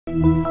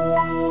You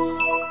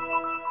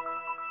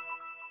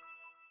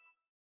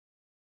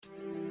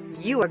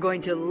are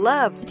going to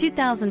love the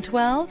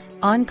 2012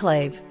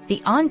 Enclave.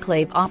 The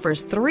Enclave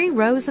offers 3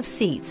 rows of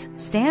seats,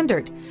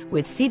 standard,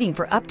 with seating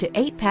for up to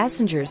 8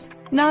 passengers.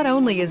 Not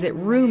only is it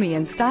roomy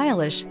and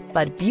stylish,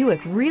 but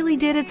Buick really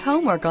did its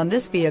homework on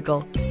this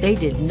vehicle. They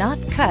did not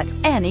cut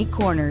any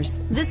corners.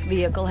 This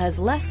vehicle has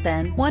less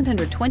than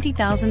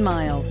 120,000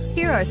 miles.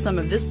 Here are some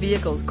of this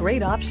vehicle's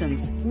great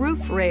options: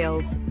 roof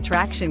rails,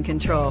 traction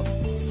control,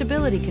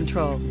 stability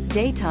control,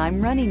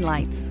 daytime running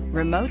lights,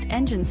 remote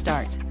engine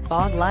start,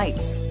 fog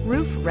lights,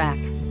 roof rack,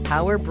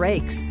 power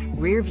brakes,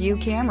 rear view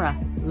camera,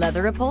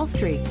 leather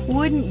upholstery.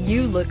 Wouldn't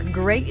you look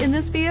great in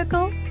this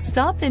vehicle?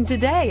 Stop in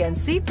today and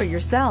see for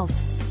yourself.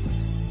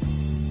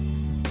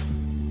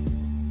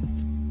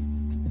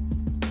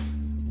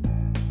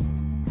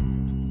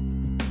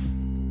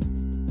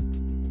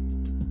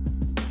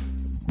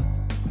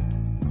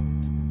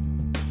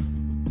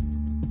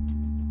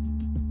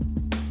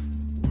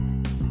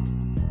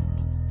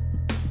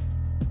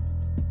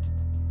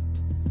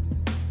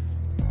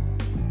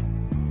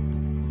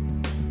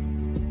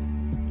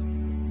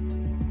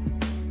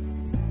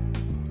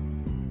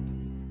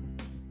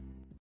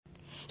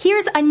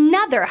 Here's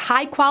another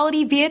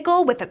high-quality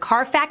vehicle with a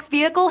Carfax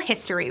Vehicle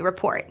History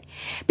Report.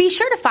 Be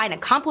sure to find a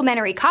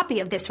complimentary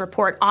copy of this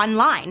report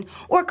online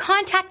or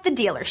contact the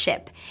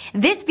dealership.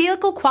 This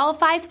vehicle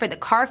qualifies for the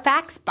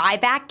Carfax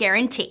Buyback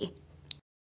Guarantee.